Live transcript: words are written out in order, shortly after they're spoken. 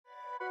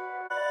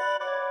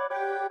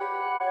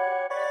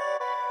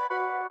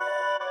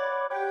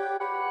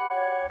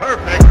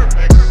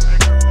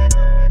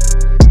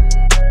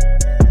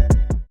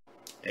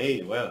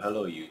Hey, well,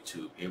 hello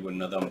YouTube. Here with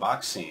another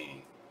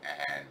unboxing,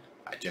 and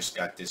I just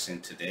got this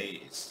in today.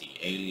 It's the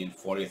Alien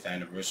 40th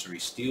Anniversary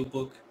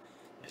Steelbook.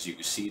 As you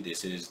can see,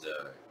 this is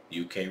the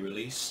UK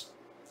release.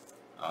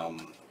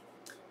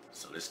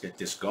 So let's get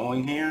this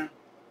going here.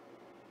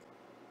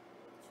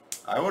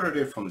 I ordered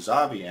it from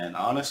Zavi, and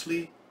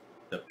honestly,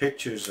 the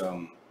pictures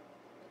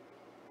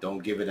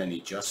don't give it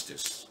any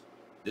justice.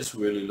 This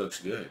really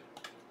looks good.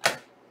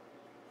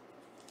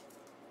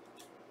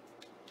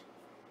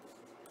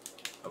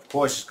 Of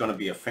course, it's going to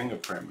be a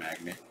fingerprint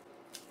magnet.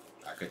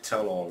 I could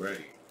tell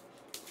already.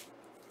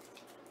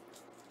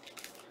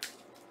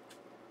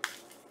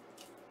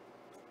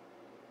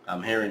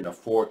 I'm hearing the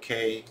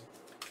 4K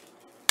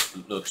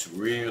looks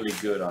really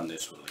good on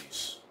this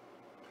release.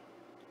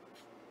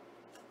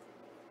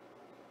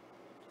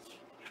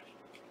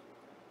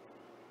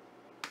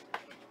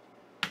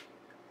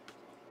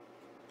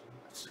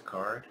 That's the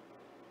card.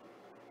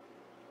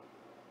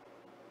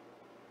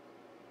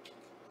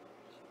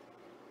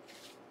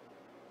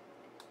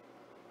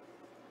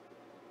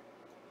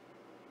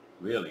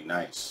 Really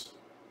nice.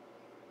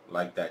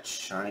 Like that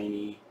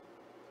shiny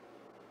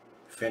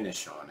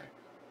finish on it.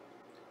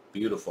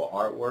 Beautiful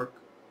artwork.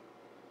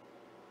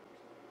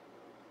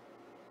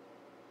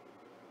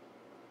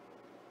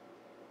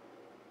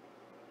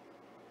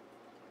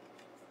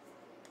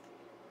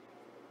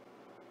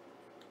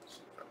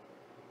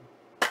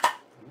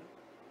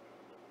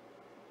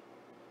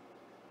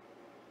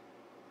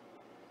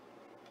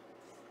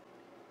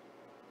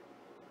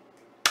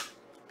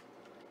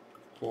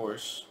 Of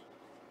course,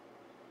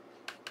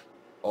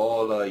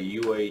 all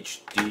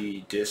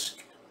UHD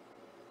discs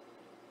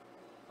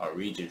are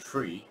region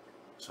free,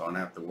 so I don't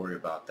have to worry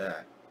about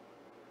that.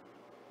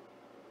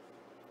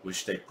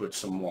 Wish they put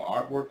some more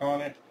artwork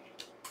on it.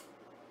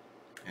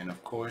 And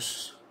of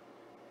course,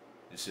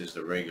 this is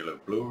the regular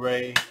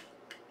Blu-Ray. It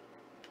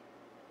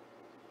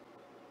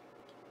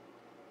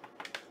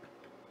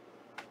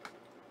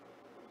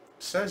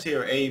says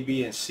here A,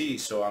 B, and C,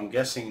 so I'm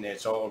guessing that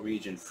it's all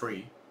region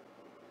free.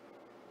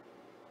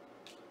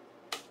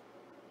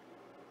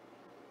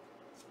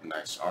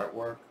 Nice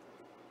artwork.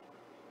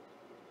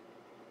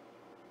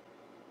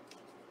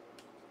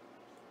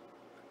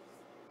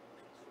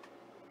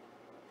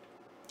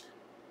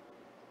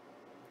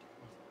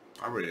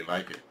 I really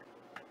like it.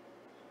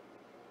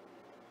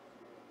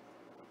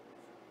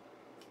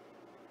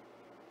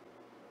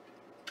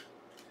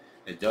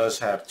 It does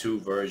have two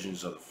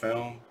versions of the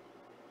film,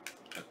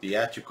 a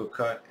theatrical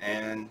cut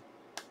and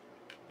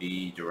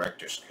the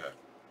director's cut.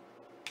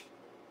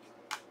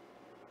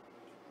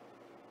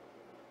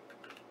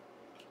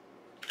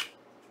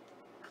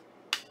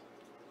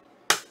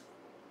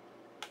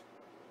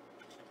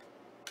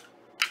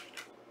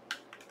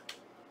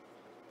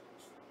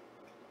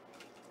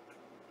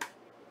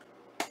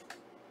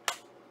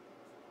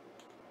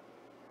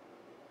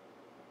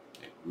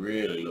 It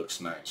really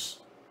looks nice.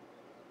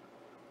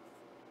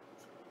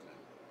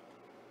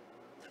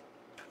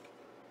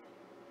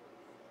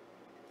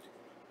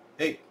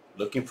 Hey,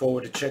 looking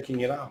forward to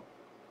checking it out.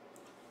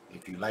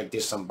 If you like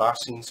this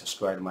unboxing,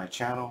 subscribe to my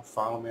channel,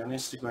 follow me on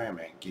Instagram,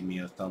 and give me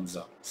a thumbs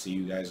up. See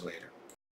you guys later.